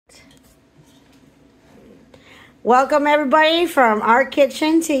Welcome everybody from our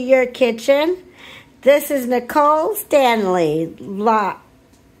kitchen to your kitchen. This is Nicole Stanley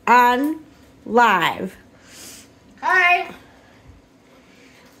on live. Hi.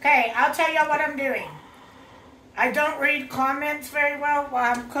 Okay, I'll tell you what I'm doing. I don't read comments very well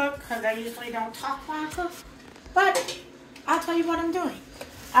while I'm cook because I usually don't talk while I cook. But I'll tell you what I'm doing.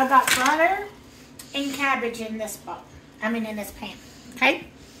 I got butter and cabbage in this bowl. In this pan. Okay?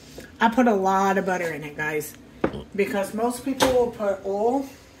 I put a lot of butter in it, guys. Because most people will put oil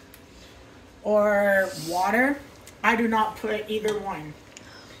or water. I do not put either one.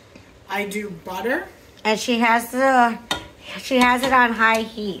 I do butter. And she has it on high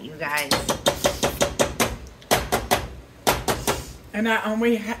heat, you guys. And I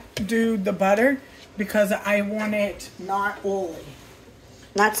only do the butter because I want it not oily.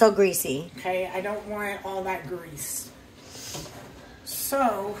 Not so greasy. Okay, I don't want all that grease.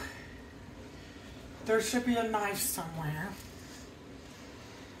 So, there should be a knife somewhere.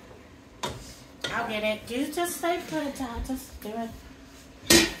 I'll get it. You just stay put, I'll just do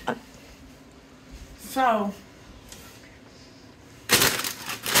it. So,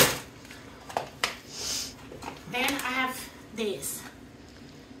 then I have this.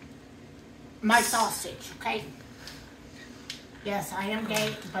 My sausage, okay? Yes, I am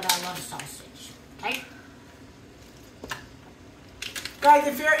gay, but I love sausage, okay? Guys,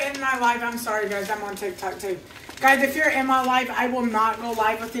 if you're in my live, I'm sorry guys, I'm on TikTok too. Guys, if you're in my live, I will not go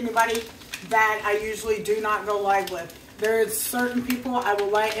live with anybody that I usually do not go live with. There's certain people I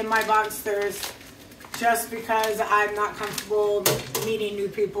will let in my box. There's just because I'm not comfortable meeting new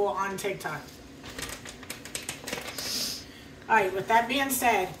people on TikTok. Alright, with that being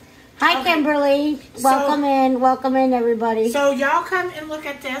said. Hi, okay. Kimberly. Welcome in everybody. So y'all come and look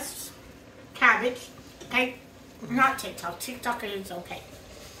at this cabbage, okay? Not TikTok. TikTok is okay.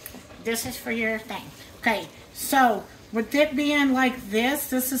 This is for your thing. Okay, so with it being like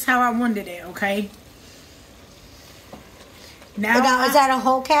this is how I wanted it, okay? Now is that a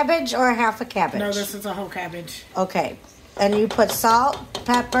whole cabbage or half a cabbage? No, this is a whole cabbage. Okay. And you put salt,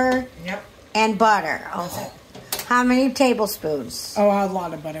 pepper, yep, and butter. Oh. How many tablespoons? Oh, a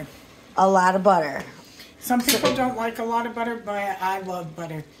lot of butter. A lot of butter. Some people don't like a lot of butter, but I love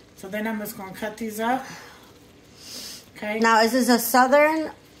butter. So then I'm just going to cut these up. Okay. Now, is this a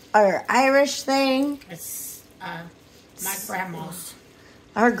Southern or Irish thing? It's my grandma's.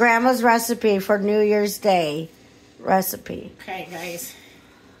 Her grandma's recipe for New Year's Day recipe. Okay, guys.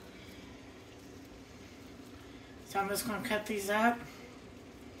 So I'm just going to cut these up.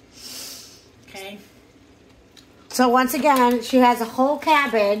 Okay. So once again, she has a whole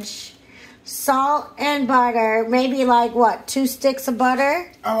cabbage, salt and butter, maybe like what, 2 sticks of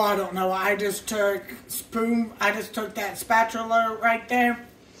butter? Oh, I don't know. I just took that spatula right there,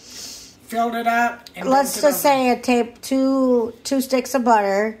 filled it up, and let's just say it taped two sticks of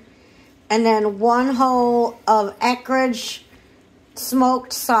butter, and then 1 whole of Eckrich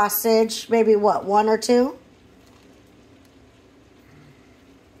smoked sausage, maybe what, 1 or 2?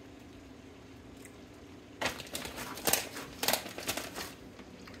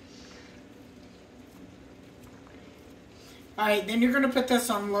 Alright, then you're going to put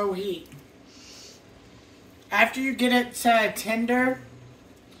this on low heat. After you get it tender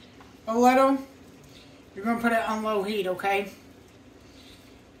a little, you're going to put it on low heat, okay?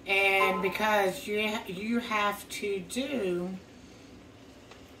 And because you have to do...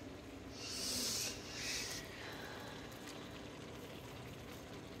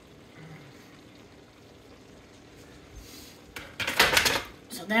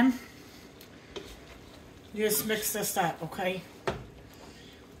 So then... you just mix this up, okay?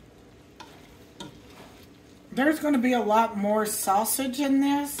 There's going to be a lot more sausage in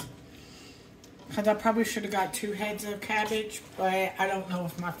this. Because I probably should have got 2 heads of cabbage. But I don't know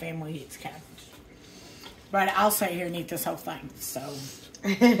if my family eats cabbage. But I'll sit here and eat this whole thing. So.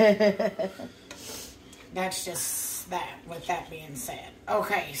 That's just that. With that being said.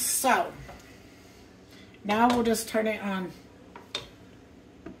 Okay, so. Now we'll just turn it on.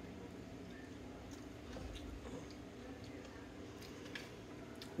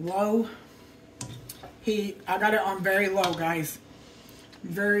 Low heat. I got it on very low, guys.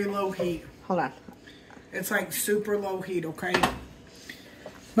 Very low heat. Hold on. It's like super low heat, okay?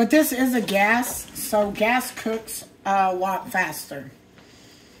 But this is a gas, so gas cooks a lot faster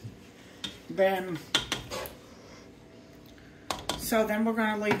than... So then we're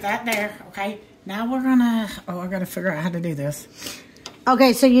going to leave that there, okay? Now we're going to... Oh, I got to figure out how to do this.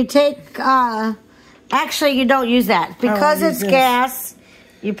 Okay, so you take... actually, you don't use that. Because it's gas...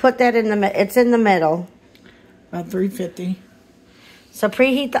 You put that in it's in the middle. About 350. So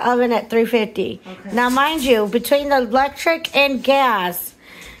preheat the oven at 350. Okay. Now, mind you, between the electric and gas,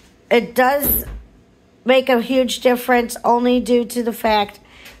 it does make a huge difference only due to the fact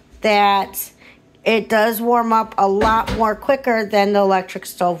that it does warm up a lot more quicker than the electric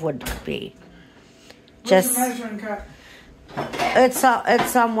stove would be. Where's the measuring cup?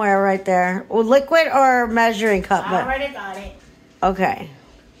 It's somewhere right there. Liquid or measuring cup? I already got it. Okay.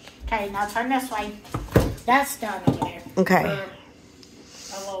 Okay, now turn this way. That's done over there. Okay.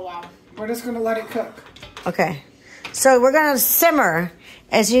 For a little while. We're just going to let it cook. Okay. So we're going to simmer.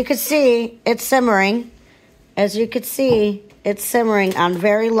 As you can see, it's simmering. As you can see, it's simmering on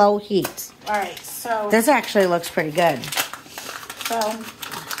very low heat. All right, so... This actually looks pretty good. So,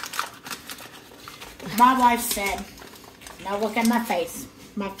 my wife said, now look at my face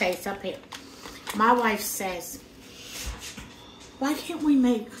up here. My wife says, why can't we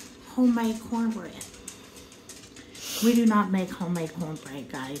make homemade cornbread? We do not make homemade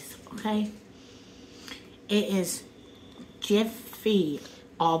cornbread, guys, okay? It is Jiffy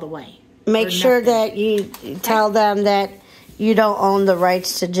all the way. Make sure that you tell them that you don't own the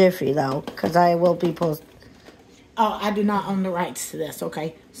rights to Jiffy, though, because I will be post. Oh, I do not own the rights to this,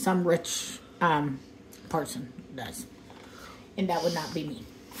 okay? Some rich person does. And that would not be me.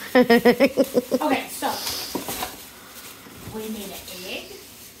 Okay, so we need an egg.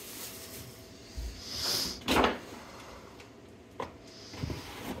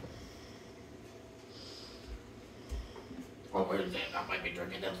 Oh, where is it? I might be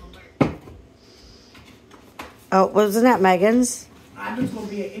drinking this one too. Oh, wasn't that Megan's? I'm just going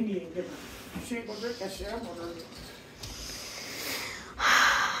to be an Indian giver. She ain't going to drink that shit. I'm going to drink it.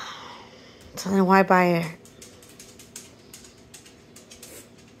 So then why buy it?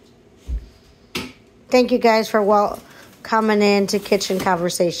 Thank you guys for coming in to Kitchen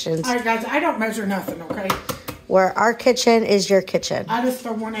Conversations. All right, guys, I don't measure nothing, okay? Where our kitchen is your kitchen. I just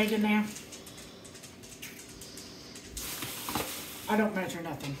throw one egg in there. I don't measure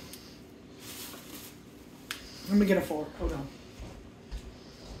nothing. Let me get a fork. Hold on.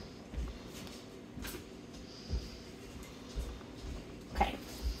 Okay.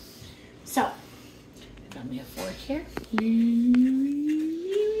 So, got me a fork here.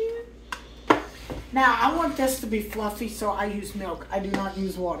 Now, I want this to be fluffy, so I use milk. I do not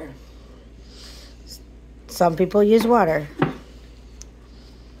use water. Some people use water.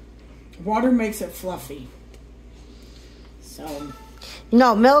 Water makes it fluffy. So...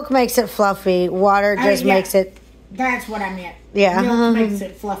 No, milk makes it fluffy. Water just makes it... That's what I meant. Yeah. Milk makes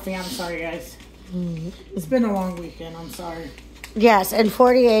it fluffy. I'm sorry, guys. It's been a long weekend. I'm sorry. Yes, in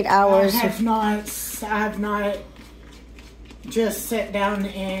 48 hours. I have not just sat down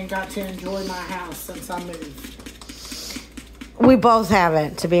and got to enjoy my house since I moved. We both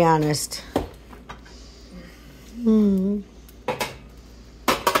haven't, to be honest.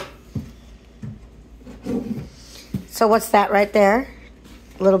 So what's that right there?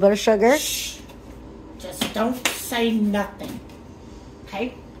 A little bit of sugar. Shh. Just don't say nothing.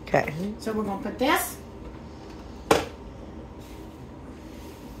 Okay? Okay. So we're going to put this.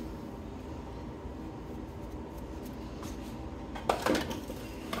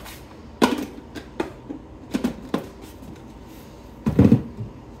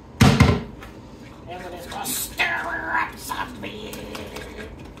 And we're just going to stir up some meat.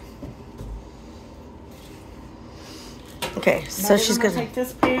 Okay, so she's going to gonna take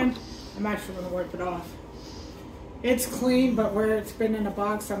this pan. I'm actually going to wipe it off. It's clean, but where it's been in a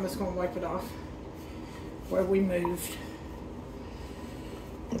box, I'm just going to wipe it off. Where we moved.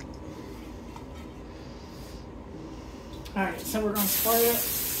 Alright, so we're going to spray it.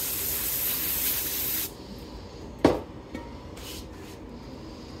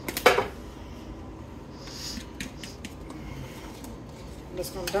 I'm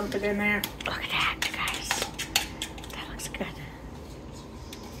just going to dump it in there. Look at that, guys. That looks good.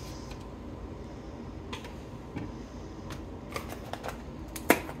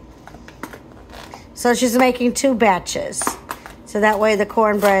 So she's making 2 batches. So that way the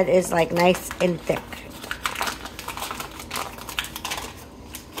cornbread is like nice and thick.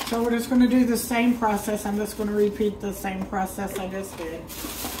 So we're just going to do the same process. I'm just going to repeat the same process I just did.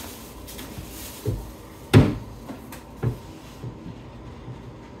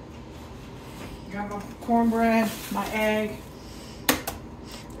 Got my cornbread, my egg.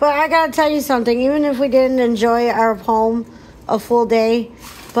 But I gotta tell you something, even if we didn't enjoy our home a full day,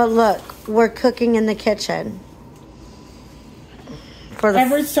 but look, we're cooking in the kitchen. For the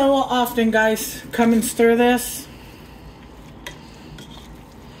Every so often, guys, come and stir this.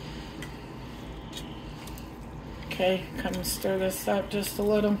 Okay, come and stir this up just a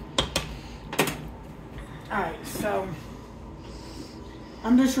little. Alright, so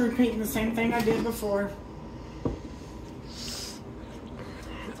I'm just repeating the same thing I did before.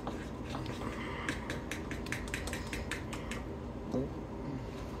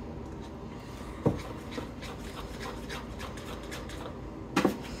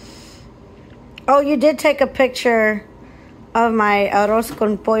 Oh, you did take a picture of my arroz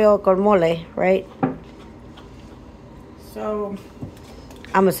con pollo con mole, right? So,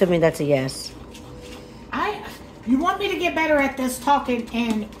 I'm assuming that's a yes. You want me to get better at this talking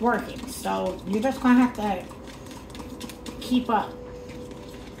and working, so you're just gonna have to keep up.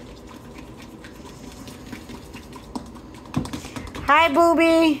 Hi,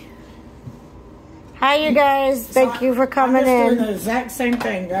 Booby. Hi, you guys. Thank you for coming I'm just in. doing the exact same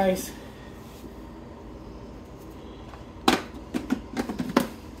thing, guys.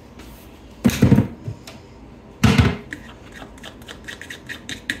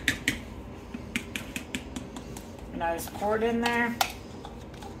 Nice cord in there.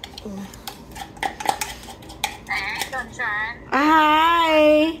 Hey, sunshine.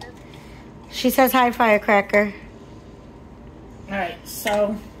 Hi. She says hi, Firecracker. Alright,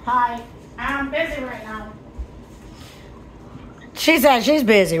 so, hi. I'm busy right now. She says she's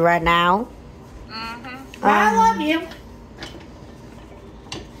busy right now. Mm-hmm. Well, I love you.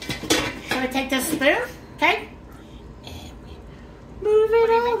 Should I take this spoon? Okay. Move it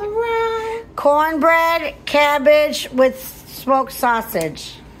all around. Cornbread, cabbage with smoked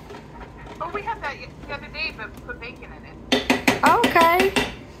sausage. Oh, we had that the other day, but put bacon in it. Okay.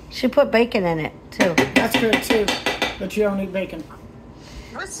 She put bacon in it, too. That's good too, but you don't need bacon.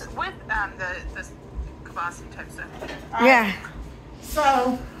 With the kibasi type stuff. All Yeah. right,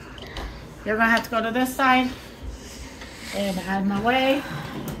 so, you're going to have to go to this side and out of my way.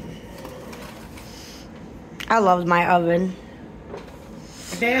 I love my oven.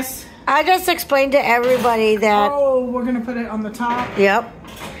 This. I just explained to everybody that. Oh, we're going to put it on the top. Yep.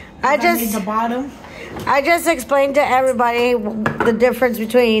 I need the just bottom. explained to everybody the difference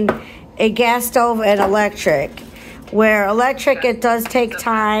between a gas stove and electric. Where electric, it does take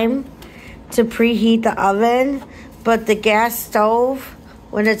time to preheat the oven, but the gas stove,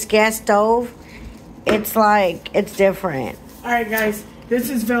 when it's gas stove, it's like, it's different. All right, guys. This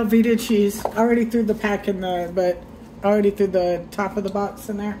is Velveeta cheese. I already threw the pack in there, but I already threw the top of the box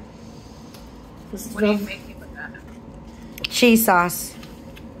in there. This is What are you making with that? Cheese sauce.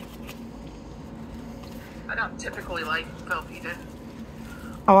 I don't typically like Velveeta.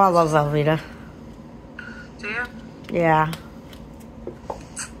 Oh, I love Velveeta. Do you? Yeah.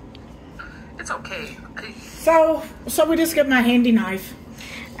 It's okay. So we just get my handy knife.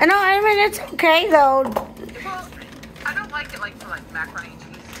 I mean, it's okay, though. Well, I don't like it like for like macaroni and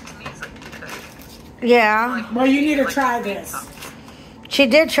cheese. To me, it's like the, Yeah. like, Well, you need to like try the this. sauce. She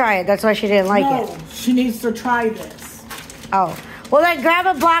did try it. That's why she didn't like No, it. she needs to try this. Oh. Well, then grab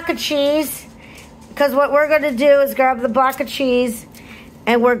a block of cheese. Because what we're going to do is grab the block of cheese.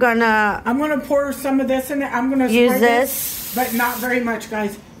 And we're going to I'm going to pour some of this in there. I'm going to use spray this. but not very much,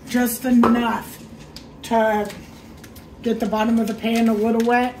 guys. Just enough to get the bottom of the pan a little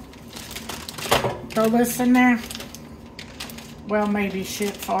wet. Throw this in there. Well, maybe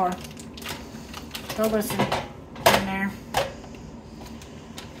shit far. Throw this in there.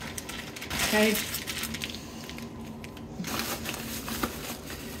 Okay.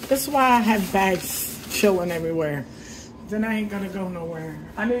 This is why I have bags chilling everywhere. Then I ain't gonna go nowhere.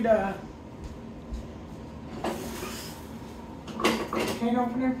 I need a can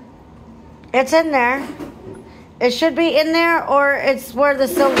opener. It's in there. It should be in there, or it's where the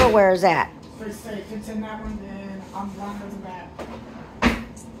silverware is at. Let's say if it's in that one, then I'm going to the back.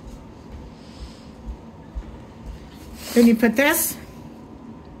 Then you put this.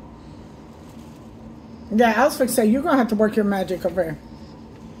 Yeah, I was going to say, you're going to have to work your magic over here.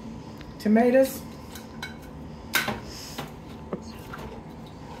 Tomatoes.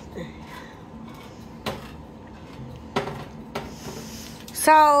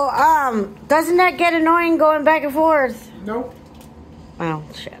 So, doesn't that get annoying going back and forth? Nope. Well,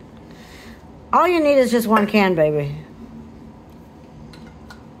 shit. All you need is just one can, baby.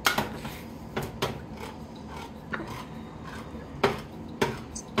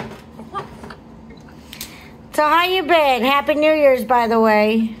 So how you been? Happy New Year's, by the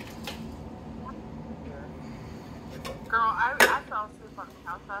way. Girl, I fell asleep on the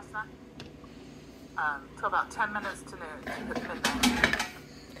couch last night. Till about 10 minutes to midnight.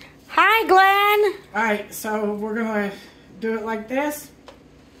 Hi, Glenn. All right, so we're going to do it like this.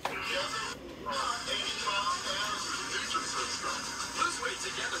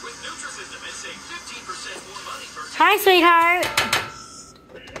 Hi, sweetheart.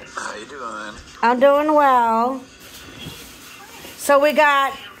 How you doing? I'm doing well. So we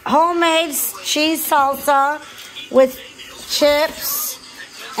got homemade cheese salsa with chips.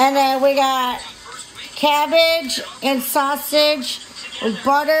 And then we got cabbage and sausage with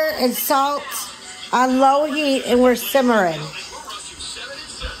butter and salt on low heat, and we're simmering.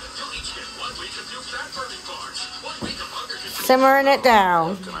 Simmering it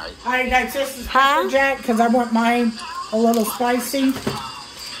down. Alright guys, this is Pepper Jack because I want mine a little spicy.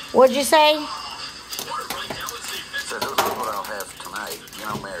 What'd you say? So this is what I'll have tonight. You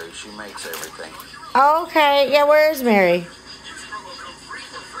know Mary, she makes everything. Okay, yeah, where is Mary?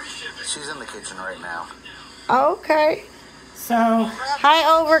 She's in the kitchen right now. Okay. So,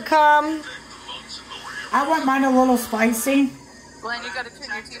 Hi, Overcome. I want mine a little spicy. Glenn, you gotta turn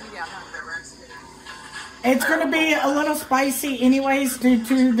your TV down. It's going to be a little spicy anyways due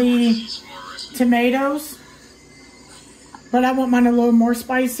to the tomatoes. But I want mine a little more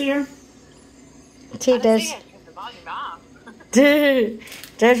spicier. Take this. Dude,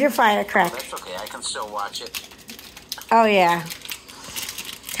 there's your firecracker. That's okay, I can still watch it. Oh, yeah.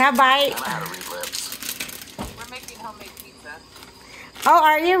 Have a bite. I know how to read lips. We're making homemade pizza. Oh,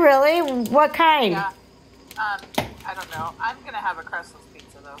 are you really? What kind? Yeah. I don't know. I'm gonna have a crustless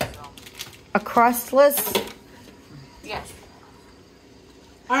pizza though. So. A crustless? Yes.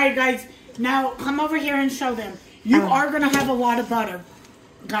 Alright guys, now come over here and show them. You are going to have a lot of butter.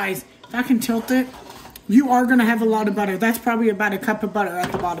 Guys, if I can tilt it, you are going to have a lot of butter. That's probably about a cup of butter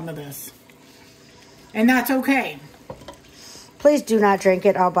at the bottom of this. And that's okay. Please do not drink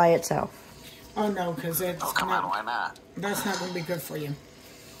it all by itself. Oh no, because it's Oh, come on, why not? That's not going to be good for you.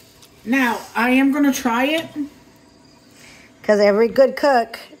 Now, I am going to try it. Because every good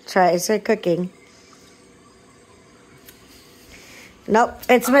cook tries their cooking. Nope,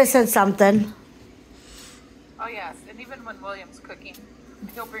 it's missing something. Oh yes, and even when William's cooking,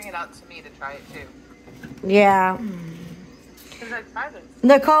 he'll bring it out to me to try it too. Yeah. Because I tried it.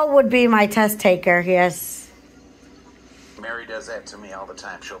 Nicole would be my test taker, yes. Mary does that to me all the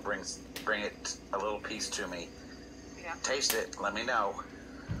time. She'll bring it a little piece to me. Yeah. Taste it. Let me know.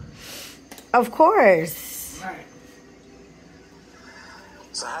 Of course. Right.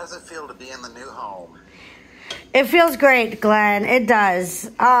 So how does it feel to be in the new home? It feels great, Glenn. It does.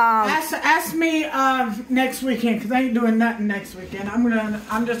 Ask me next weekend because I ain't doing nothing next weekend.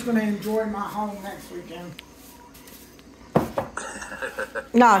 I'm just gonna enjoy my home next weekend.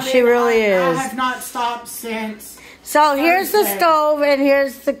 No, she really is. I have not stopped since. So here's the stove and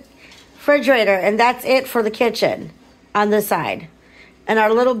here's the refrigerator, and that's it for the kitchen on this side, and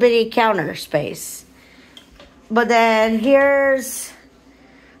our little bitty counter space. But then here's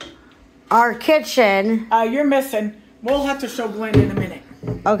our kitchen. You're missing. We'll have to show Glenn in a minute.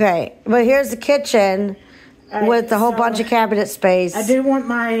 Okay, but here's the kitchen with a whole bunch of cabinet space. I do want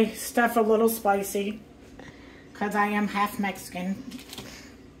my stuff a little spicy because I am half Mexican.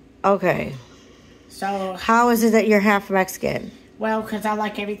 Okay. So, How is it that you're half Mexican? well, because I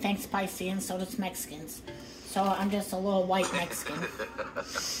like everything spicy and so does Mexicans. So I'm just a little white Mexican.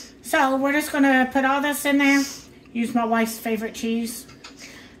 So we're just going to put all this in there. Use my wife's favorite cheese.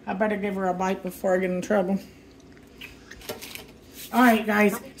 I better give her a bite before I get in trouble. Alright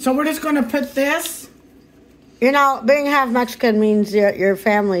guys, so we're just going to put this. You know, being half Mexican means your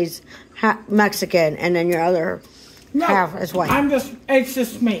family's half Mexican and then your other half is white. It's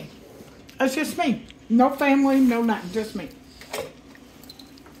just me. It's just me. No family, no nothing, just me.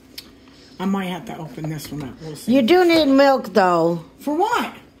 I might have to open this one up. We'll see. You do need milk though. For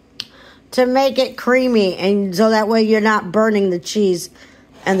what? To make it creamy, and so that way you're not burning the cheese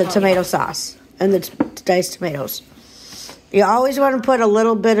and the tomato sauce and the diced tomatoes. You always want to put a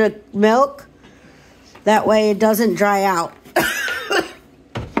little bit of milk. That way it doesn't dry out.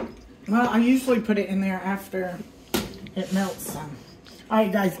 Well, I usually put it in there after it melts some.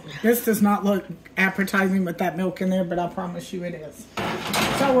 Alright guys, this does not look appetizing with that milk in there, but I promise you it is.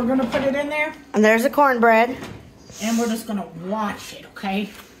 So we're going to put it in there. And there's the cornbread. And we're just going to watch it, okay?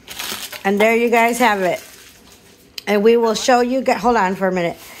 And there you guys have it. And we will show you, hold on for a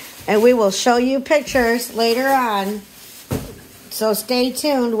minute. And we will show you pictures later on. So stay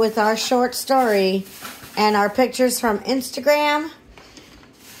tuned with our short story and our pictures from Instagram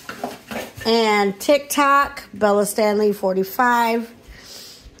and TikTok, Bella Stanley 45.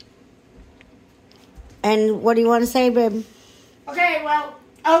 And what do you want to say, babe? Okay, well,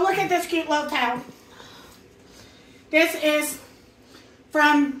 oh, look at this cute little towel. This is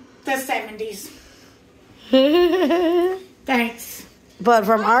from the 70s. Thanks. But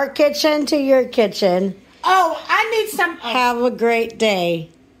from our kitchen to your kitchen. Oh, I need some. Have a great day.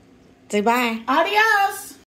 Say bye. Adios.